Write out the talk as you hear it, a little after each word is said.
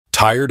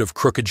Tired of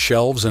crooked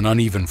shelves and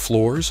uneven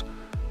floors?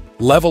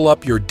 Level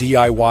up your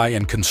DIY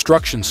and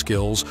construction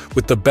skills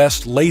with the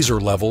best laser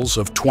levels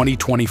of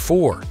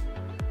 2024.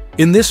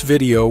 In this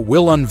video,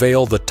 we'll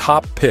unveil the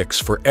top picks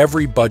for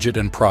every budget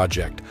and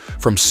project,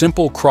 from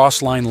simple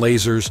cross-line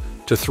lasers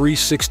to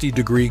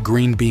 360-degree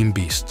green beam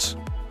beasts.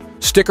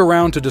 Stick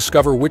around to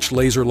discover which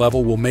laser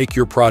level will make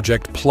your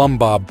project plumb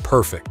bob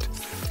perfect.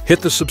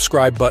 Hit the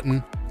subscribe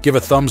button, give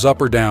a thumbs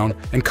up or down,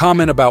 and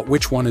comment about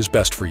which one is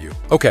best for you.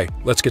 Okay,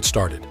 let's get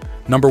started.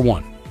 Number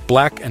 1.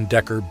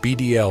 Black+Decker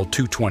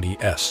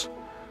BDL190S.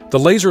 The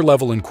laser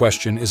level in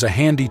question is a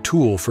handy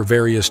tool for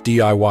various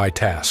DIY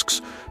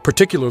tasks,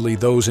 particularly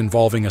those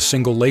involving a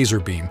single laser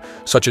beam,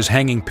 such as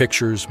hanging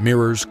pictures,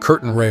 mirrors,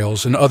 curtain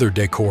rails, and other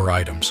decor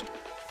items.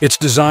 Its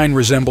design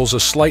resembles a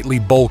slightly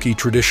bulky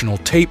traditional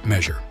tape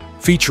measure,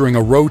 featuring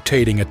a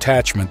rotating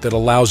attachment that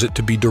allows it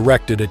to be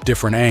directed at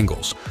different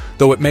angles,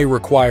 though it may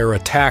require a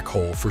tack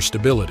hole for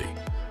stability.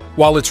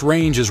 While its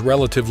range is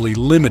relatively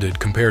limited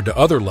compared to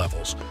other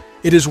levels,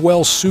 it is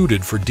well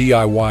suited for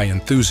DIY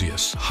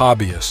enthusiasts,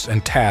 hobbyists,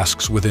 and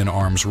tasks within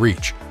arm's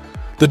reach.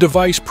 The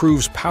device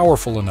proves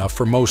powerful enough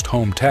for most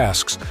home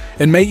tasks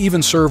and may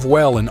even serve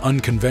well in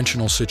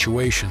unconventional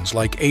situations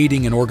like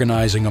aiding in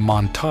organizing a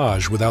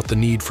montage without the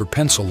need for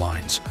pencil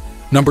lines.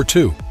 Number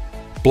 2.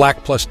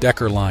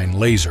 Black+Decker line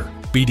laser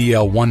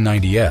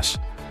BDL190S.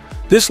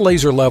 This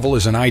laser level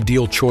is an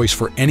ideal choice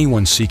for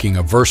anyone seeking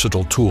a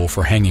versatile tool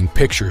for hanging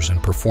pictures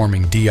and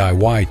performing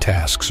DIY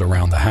tasks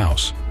around the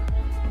house.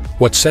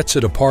 What sets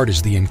it apart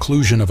is the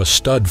inclusion of a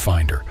stud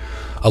finder,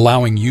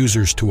 allowing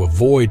users to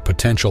avoid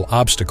potential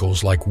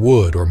obstacles like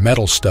wood or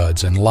metal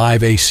studs and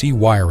live AC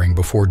wiring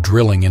before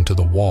drilling into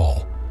the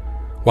wall.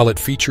 While it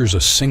features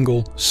a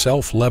single,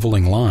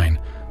 self-leveling line,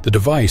 the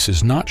device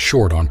is not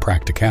short on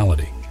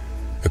practicality.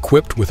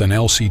 Equipped with an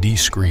LCD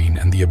screen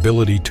and the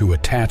ability to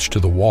attach to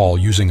the wall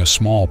using a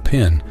small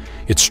pin,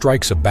 it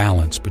strikes a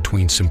balance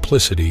between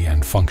simplicity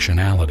and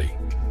functionality.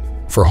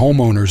 For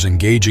homeowners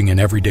engaging in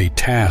everyday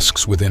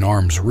tasks within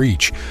arm's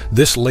reach,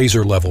 this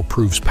laser level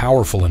proves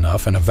powerful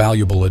enough and a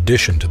valuable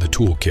addition to the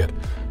toolkit.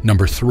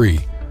 Number 3.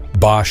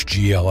 Bosch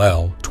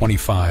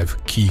GLL25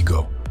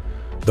 Quigo.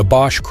 The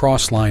Bosch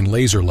cross-line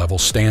laser level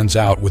stands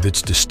out with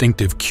its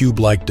distinctive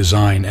cube-like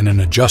design and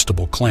an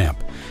adjustable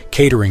clamp,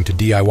 catering to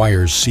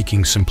DIYers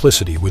seeking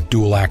simplicity with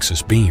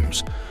dual-axis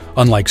beams.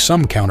 Unlike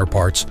some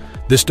counterparts,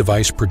 this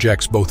device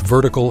projects both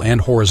vertical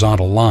and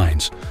horizontal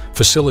lines,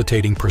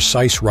 facilitating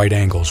precise right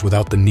angles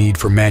without the need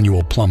for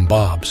manual plumb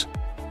bobs.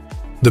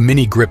 The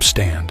mini grip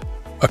stand,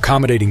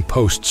 accommodating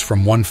posts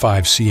from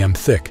 1/5 cm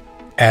thick,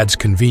 adds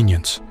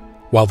convenience,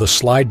 while the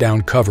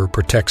slide-down cover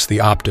protects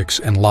the optics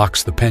and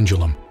locks the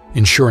pendulum,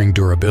 ensuring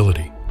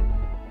durability.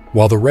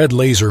 While the red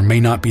laser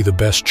may not be the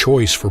best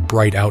choice for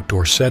bright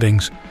outdoor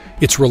settings,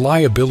 its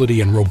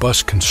reliability and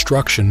robust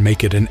construction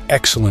make it an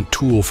excellent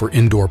tool for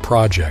indoor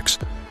projects,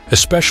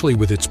 especially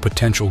with its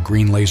potential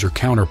green laser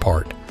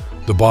counterpart,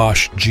 the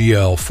Bosch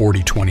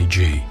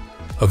GL4020G,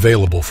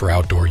 available for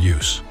outdoor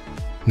use.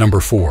 Number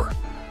 4.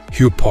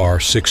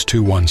 Huepar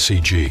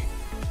 621CG.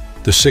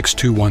 The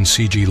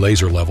 621CG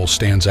laser level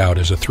stands out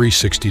as a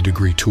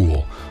 360-degree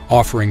tool,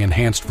 offering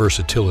enhanced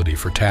versatility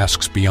for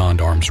tasks beyond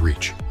arm's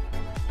reach.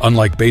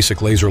 Unlike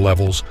basic laser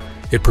levels,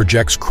 it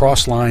projects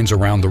cross lines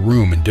around the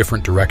room in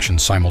different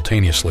directions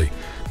simultaneously,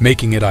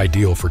 making it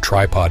ideal for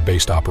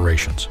tripod-based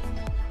operations.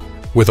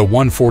 With a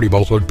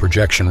 140-volt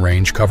projection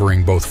range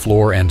covering both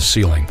floor and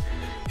ceiling,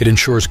 it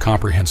ensures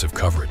comprehensive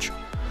coverage.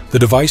 The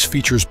device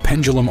features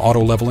pendulum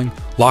auto-leveling,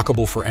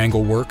 lockable for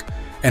angle work,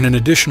 and an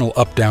additional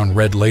up-down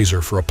red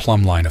laser for a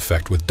plumb line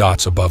effect with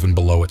dots above and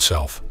below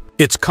itself.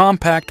 Its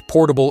compact,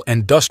 portable,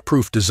 and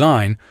dust-proof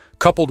design,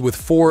 coupled with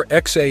 4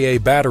 XAA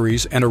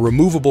batteries and a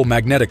removable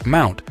magnetic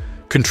mount,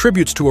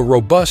 contributes to a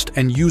robust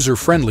and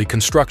user-friendly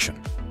construction.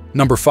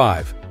 Number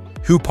 5.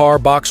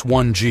 Huepar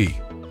Box-1G.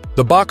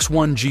 The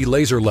Box-1G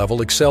laser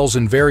level excels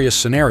in various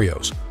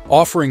scenarios,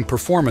 offering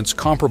performance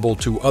comparable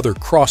to other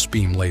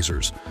cross-beam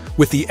lasers,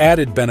 with the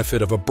added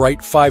benefit of a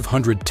bright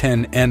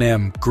 510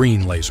 nm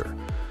green laser.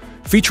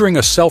 Featuring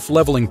a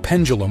self-leveling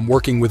pendulum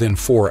working within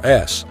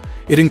 4S,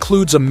 it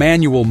includes a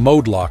manual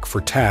mode lock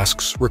for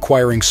tasks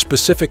requiring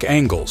specific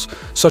angles,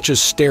 such as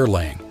stair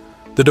laying.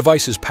 The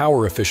device's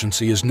power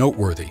efficiency is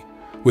noteworthy,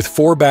 with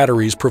 4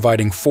 batteries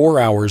providing 4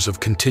 hours of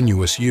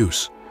continuous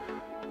use.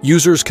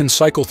 Users can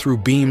cycle through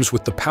beams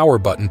with the power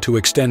button to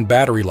extend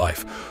battery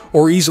life,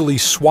 or easily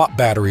swap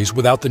batteries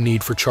without the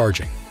need for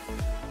charging.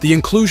 The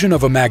inclusion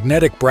of a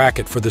magnetic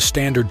bracket for the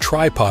standard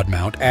tripod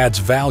mount adds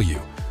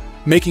value,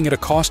 making it a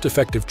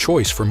cost-effective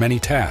choice for many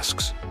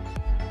tasks.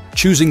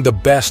 Choosing the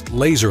best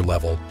laser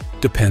level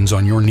depends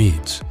on your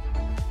needs.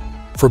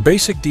 For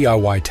basic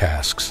DIY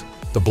tasks,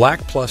 the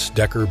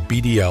Black+Decker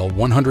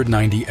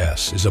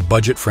BDL190S is a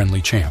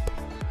budget-friendly champ.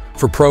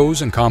 For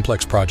pros and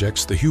complex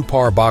projects, the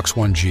Huepar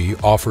Box-1G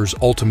offers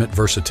ultimate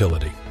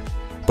versatility.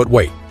 But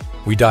wait,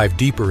 we dive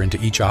deeper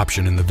into each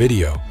option in the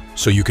video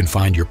so you can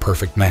find your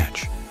perfect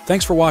match.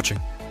 Thanks for watching.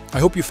 I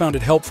hope you found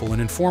it helpful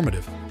and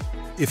informative.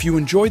 If you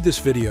enjoyed this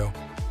video,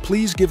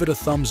 please give it a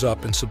thumbs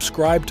up and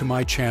subscribe to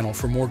my channel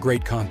for more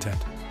great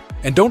content.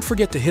 And don't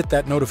forget to hit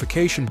that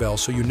notification bell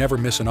so you never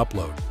miss an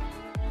upload.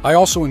 I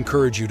also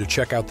encourage you to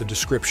check out the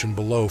description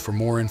below for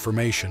more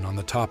information on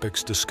the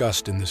topics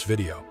discussed in this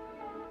video.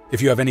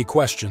 If you have any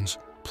questions,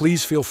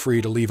 please feel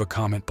free to leave a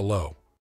comment below.